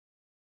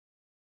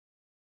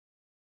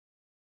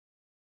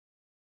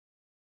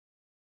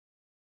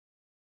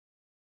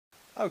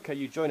Okay,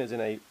 you join us in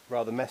a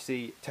rather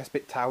messy Test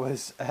Bit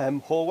Towers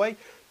hallway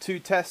to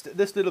test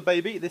this little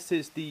baby. This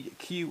is the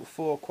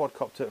Q4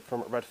 Quadcopter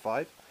from Red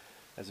 5.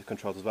 As a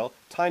controls as well.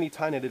 Tiny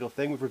little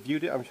thing. We've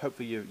reviewed it.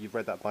 Hopefully you've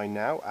read that by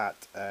now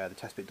at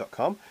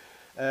thetestbit.com.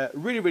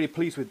 Really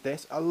pleased with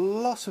this. A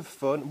lot of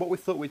fun. What we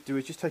thought we'd do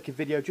is just take a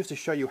video just to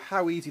show you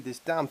how easy this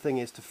damn thing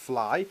is to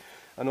fly,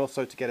 and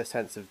also to get a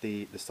sense of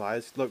the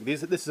size. Look,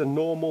 this is a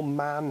normal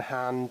man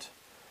hand,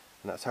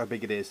 and that's how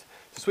big it is.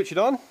 To switch it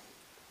on,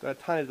 got a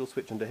tiny little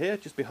switch under here,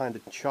 just behind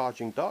the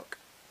charging dock,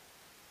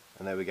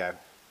 and there we go.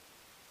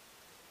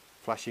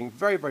 Flashing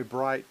very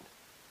bright,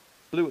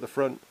 blue at the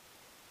front,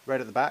 red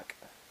at the back.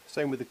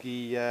 Same with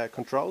the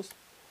controls.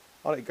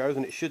 On it goes,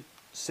 and it should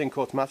sync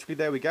automatically.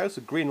 There we go. So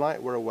green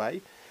light, we're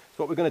away. So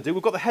what we're going to do,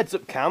 we've got the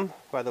heads-up cam,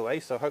 by the way,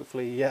 so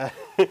hopefully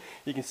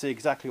you can see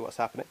exactly what's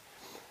happening.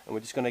 And we're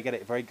just going to get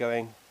it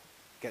going,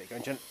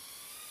 Jen.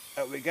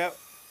 There we go.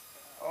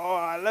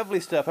 Oh,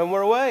 lovely stuff. And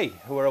we're away.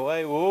 We're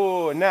away.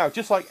 Oh, now,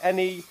 just like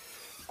any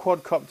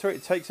quadcopter,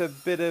 it takes a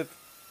bit of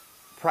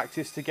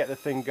practice to get the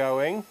thing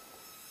going.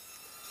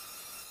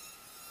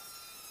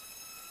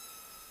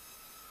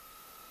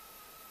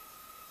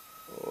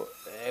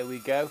 There we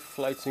go,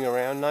 floating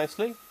around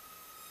nicely.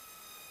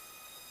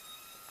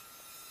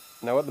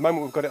 Now at the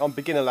moment we've got it on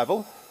beginner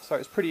level, so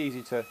it's pretty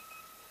easy to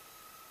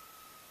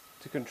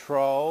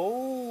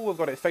control. We've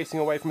got it facing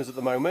away from us at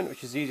the moment,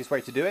 which is the easiest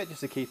way to do it, just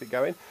to keep it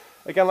going.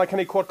 Again, like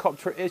any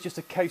quadcopter, it is just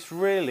a case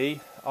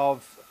really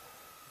of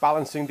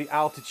balancing the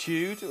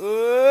altitude.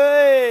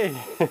 It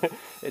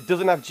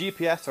doesn't have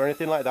GPS or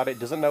anything like that, it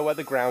doesn't know where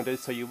the ground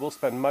is, so you will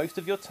spend most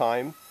of your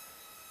time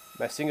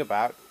messing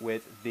about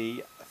with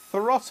the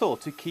throttle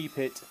to keep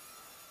it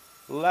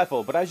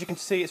level. But as you can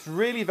see, it's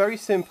really very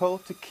simple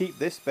to keep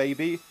this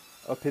baby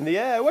up in the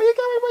air. Where are you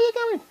going? Where are you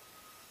going?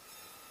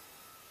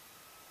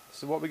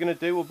 So what we're going to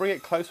do, we'll bring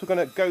it close. We're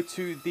going to go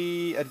to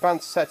the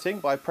advanced setting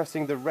by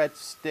pressing the red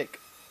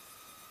stick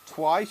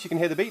twice. You can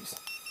hear the beeps.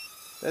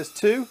 There's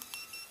 2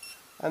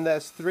 and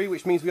there's 3,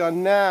 which means we are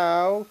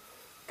now,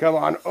 come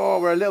on, oh,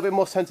 we're a little bit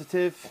more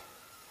sensitive.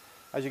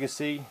 As you can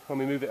see, when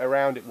we move it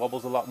around, it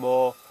wobbles a lot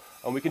more.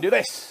 And we can do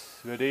this.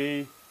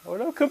 Ready? Oh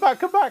no, come back,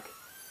 come back.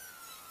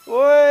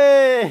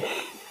 Way!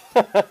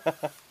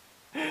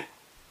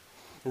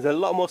 There's a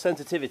lot more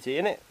sensitivity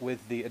in it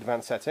with the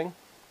advanced setting.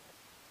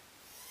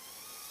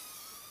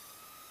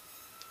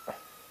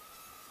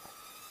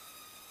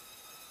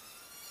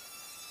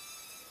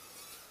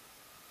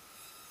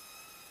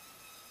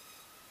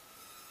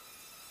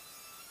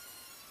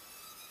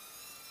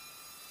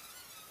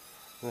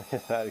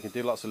 We can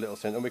do lots of little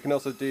things, and we can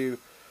also do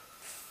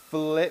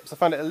flips. I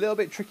found it a little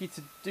bit tricky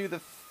to do the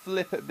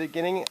flip at the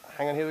beginning.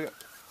 Hang on, here we go.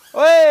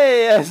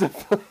 Hey, there's a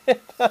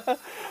flip.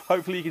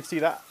 Hopefully you can see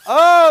that.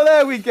 Oh,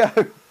 there we go.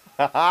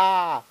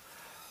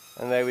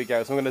 And there we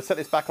go. So I'm going to set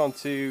this back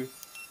onto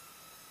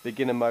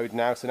beginner mode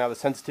now. So now the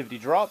sensitivity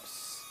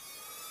drops.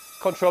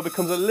 Control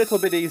becomes a little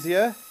bit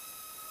easier.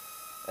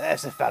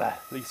 There's the fella.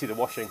 You can see the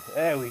washing.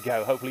 There we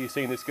go. Hopefully you're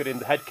seeing this good in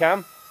the head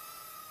cam.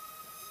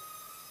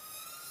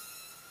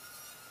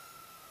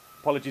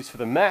 Apologies for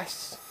the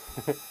mess.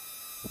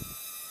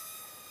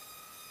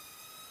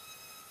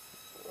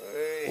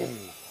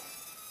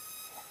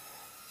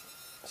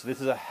 So this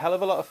is a hell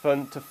of a lot of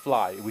fun to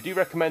fly. We do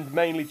recommend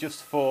mainly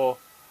just for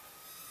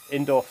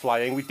indoor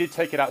flying. We did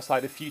take it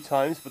outside a few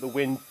times, but the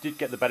wind did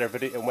get the better of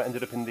it and we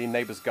ended up in the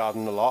neighbour's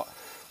garden a lot.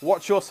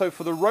 Watch also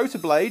for the rotor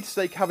blades.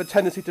 They have a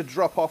tendency to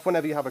drop off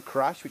whenever you have a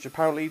crash, which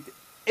apparently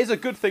is a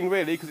good thing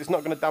really, because it's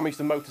not going to damage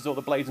the motors or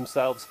the blades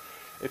themselves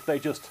if they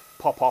just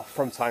pop off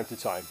from time to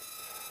time.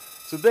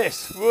 So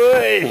this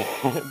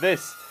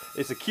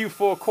is a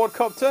Q4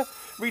 quadcopter.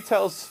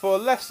 Retails for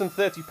less than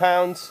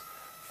 £30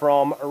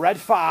 from Red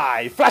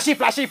 5. Flashy,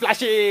 flashy,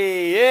 flashy!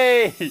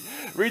 Yay!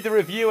 Read the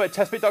review at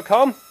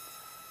testbit.com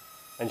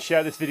and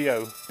share this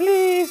video.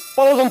 Please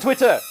follow us on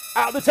Twitter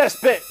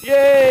 @thetestbit.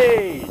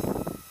 Yay!